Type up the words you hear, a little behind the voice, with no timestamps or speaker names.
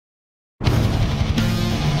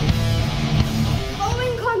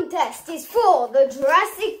contest is for the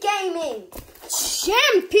Jurassic Gaming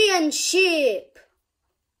Championship.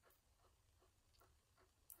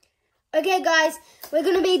 Okay guys, we're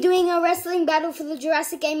going to be doing a wrestling battle for the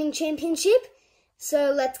Jurassic Gaming Championship.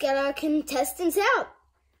 So let's get our contestants out.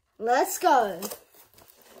 Let's go.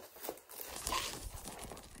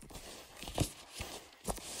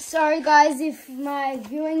 Sorry guys if my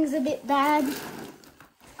viewing's a bit bad.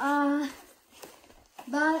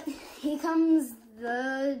 But here comes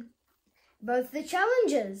both the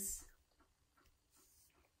challengers.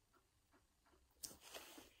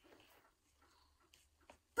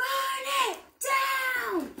 Burn it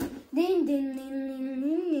down! Din din din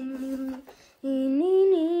din din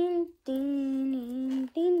din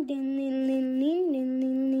din din din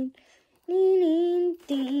din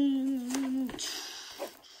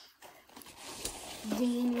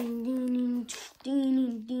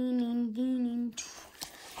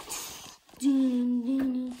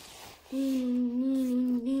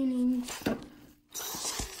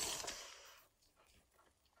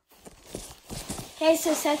Okay,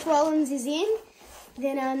 so Seth Rollins is in.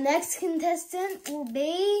 Then our next contestant will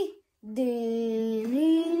be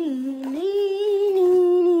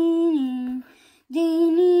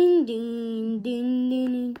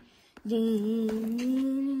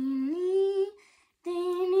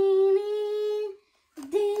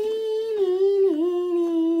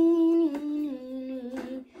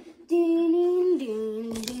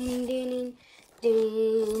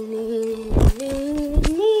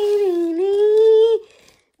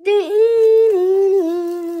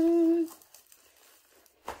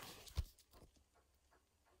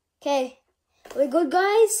Okay, we're good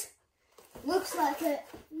guys? Looks like it.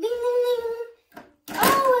 Ding ding ding.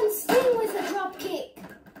 Oh, and Sting with a drop kick.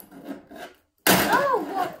 Oh,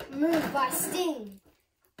 what move by Sting.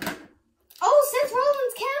 Oh, Seth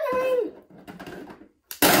Rollins countering.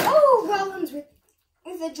 Oh, Rollins with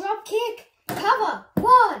a drop kick. Cover.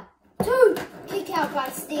 1, 2. Kick out by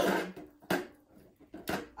Sting.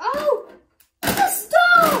 Oh, the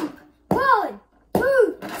stomp. 1,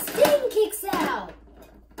 2. Sting kicks out.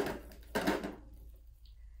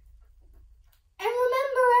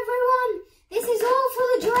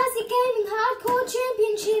 Jurassic Gaming Hardcore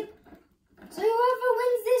Championship. So whoever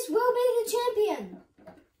wins this will be the champion.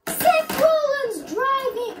 Seth Rollins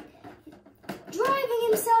driving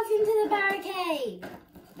himself into the barricade.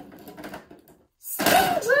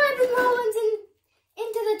 Sting driving Rollins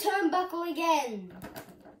into the turnbuckle again.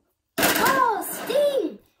 Oh,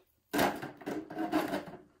 Sting.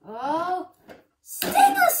 Oh,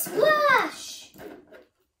 Stinger splash.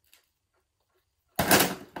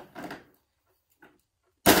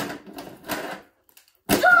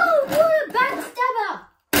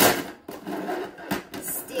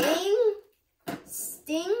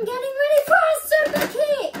 Sting getting ready for a super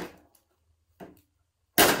kick.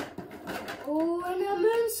 Oh, and a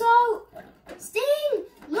moonsault. Sting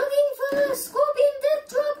looking for the scorpion death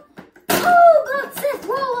drop. Oh, got Seth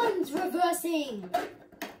Rollins reversing.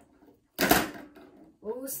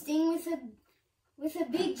 Oh, Sting with a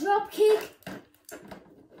big drop kick.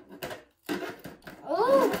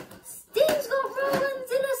 Oh, Sting's got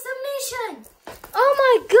Rollins in a submission. Oh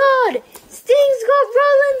my God, Sting's got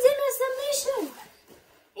Rollins in a submission.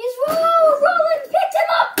 Rollins picked him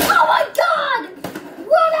up! Oh my God!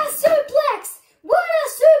 What a suplex! What a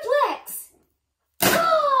suplex!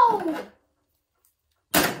 Oh!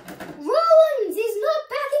 Rollins is not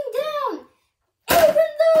backing down! Even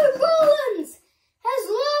though Rollins has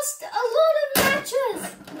lost a lot of matches,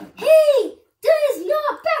 he is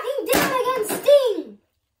not backing down against Sting!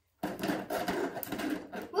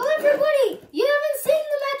 Well everybody, you haven't seen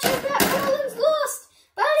the matches that Rollins lost,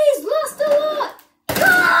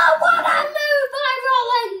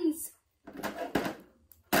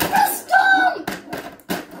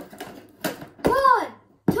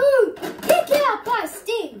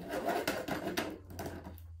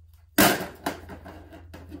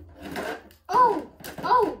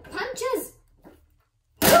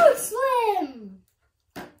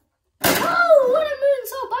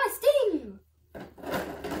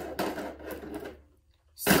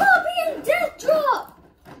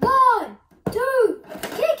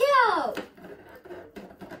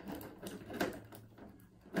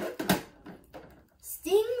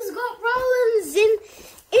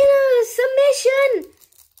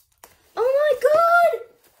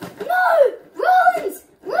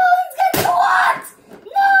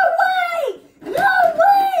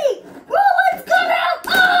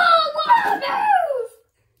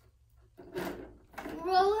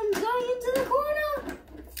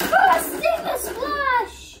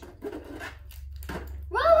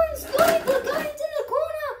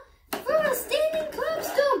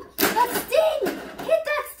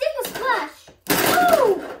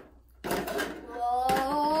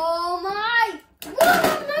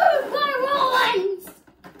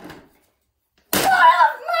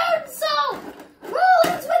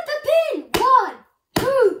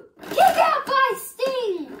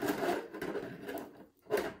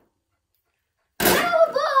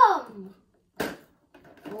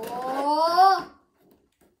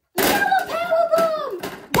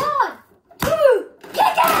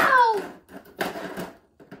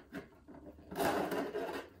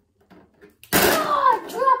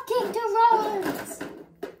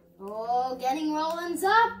 getting Rollins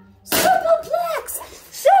up. Superplex!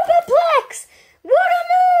 Superplex! What a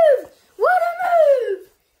move! What a move!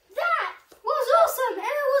 That was awesome,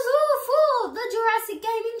 and it was all for the Jurassic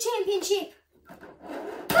Gaming Championship.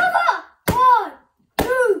 Cover! 1,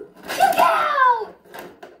 2, kick out!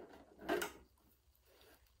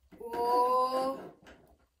 Oh.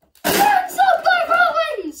 Cancelled by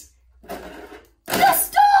Rollins! The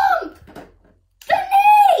stomp! The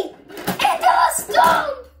knee! Into the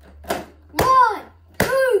stomp! 1,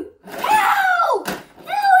 2, how?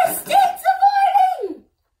 How is Sting surviving?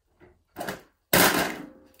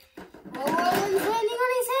 Oh, Rollins landing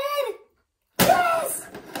on his head. Yes!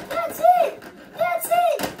 That's it! That's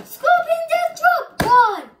it! Scorpion death drop!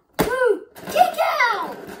 1, 2, kick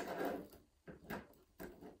out!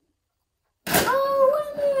 Oh, what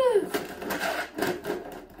a move!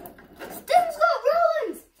 Sting's got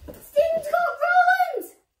Rollins! Sting's got Rollins!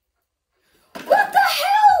 What the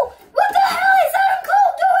hell? What the hell is Adam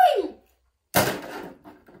Cole doing?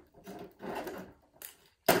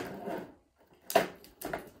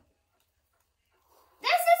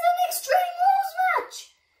 This is an Extreme Rules match!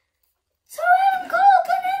 So Adam Cole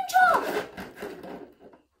can enter!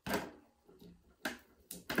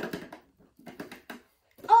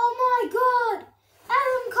 Oh my god!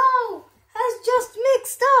 Adam Cole has just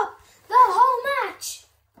mixed up the whole match!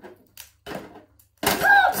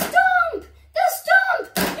 Curb stomp! The stomp!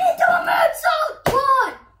 Into a moonsault!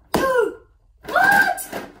 1, 2, what?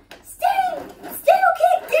 Sting! Still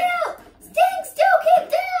kicked out! Sting still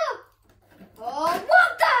kicked out! Oh,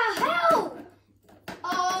 what the hell?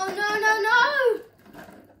 Oh, no.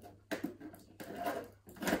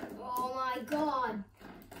 Oh my god.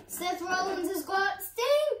 Seth Rollins has got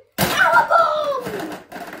Sting. Powerbomb!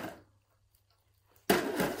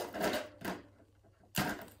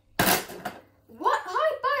 What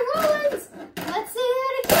hype by Rollins? Let's see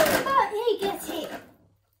that again, but he gets hit.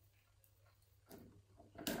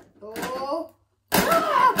 Oh,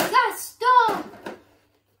 that stomp!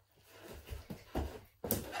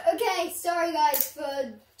 Okay, sorry guys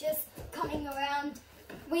for just coming around.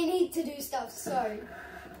 We need to do stuff, so.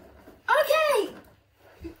 Okay!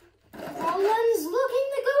 Rollins looking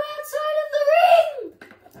to go outside of the ring!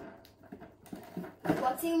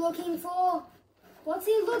 What's he looking for? What's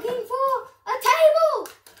he looking for? A table!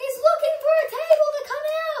 He's looking for a table to come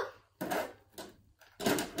out!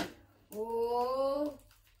 Oh,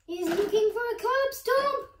 he's looking for a curb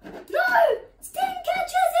stomp! No! Sting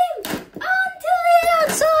catches him! Until the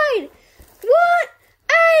outside! What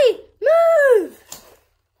a move!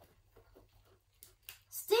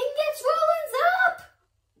 Sting gets Rollins up!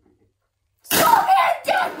 Scorpion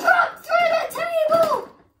death drop through the table!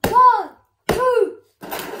 1, 2.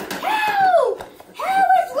 How? How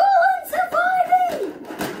is Rollins surviving?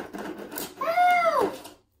 How?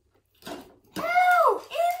 How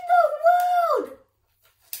in the world?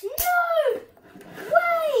 No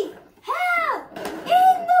way! How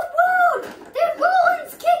in the world did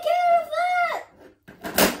Rollins kick out of that?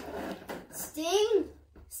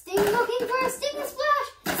 Sting looking for a Stinger Splash!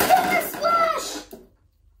 Stinger Splash!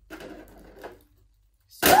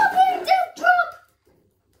 Scorpion death drop!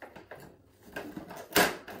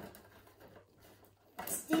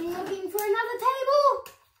 Sting looking for another table!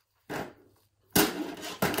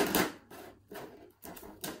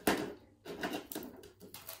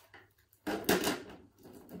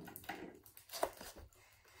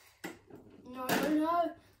 No.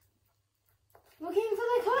 Looking for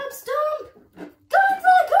the curb stomp! Going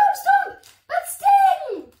for the curb stomp! But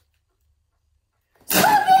Sting!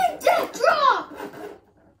 Scorpion death drop!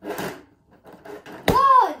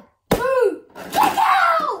 1, 2, kick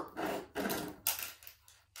out!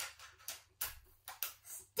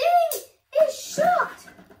 Sting is shocked!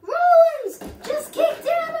 Rollins just kicked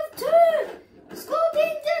out of 2!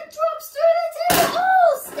 Scorpion death drops through the table!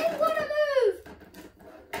 Oh, Sting, what a move!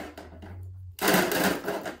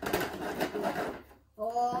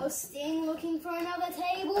 Oh, Sting looking for another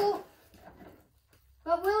table.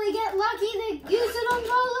 But will he get lucky to use it on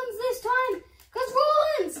Rollins this time? Because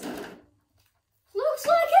Rollins looks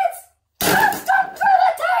like it's curb stomp through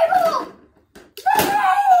the table! The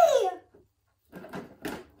knee!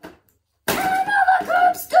 And another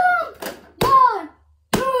curb stomp! 1,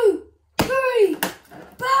 2, 3,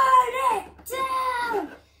 burn it down!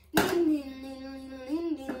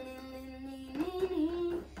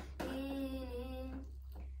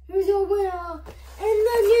 Who's your winner in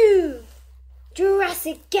the new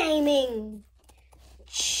Jurassic Gaming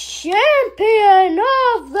Champion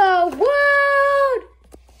of the World,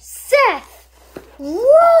 Seth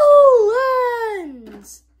Rollins?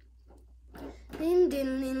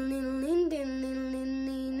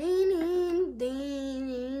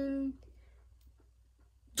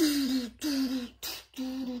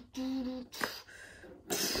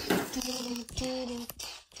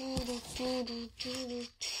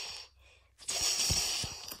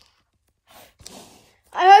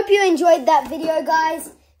 hope you enjoyed that video,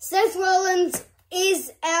 guys. Seth Rollins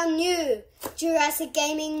is our new Jurassic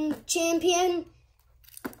Gaming champion.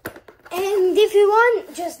 And if you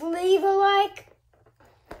want, just leave a like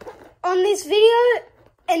on this video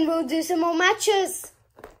and we'll do some more matches.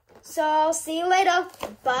 So I'll see you later.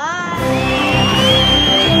 Bye.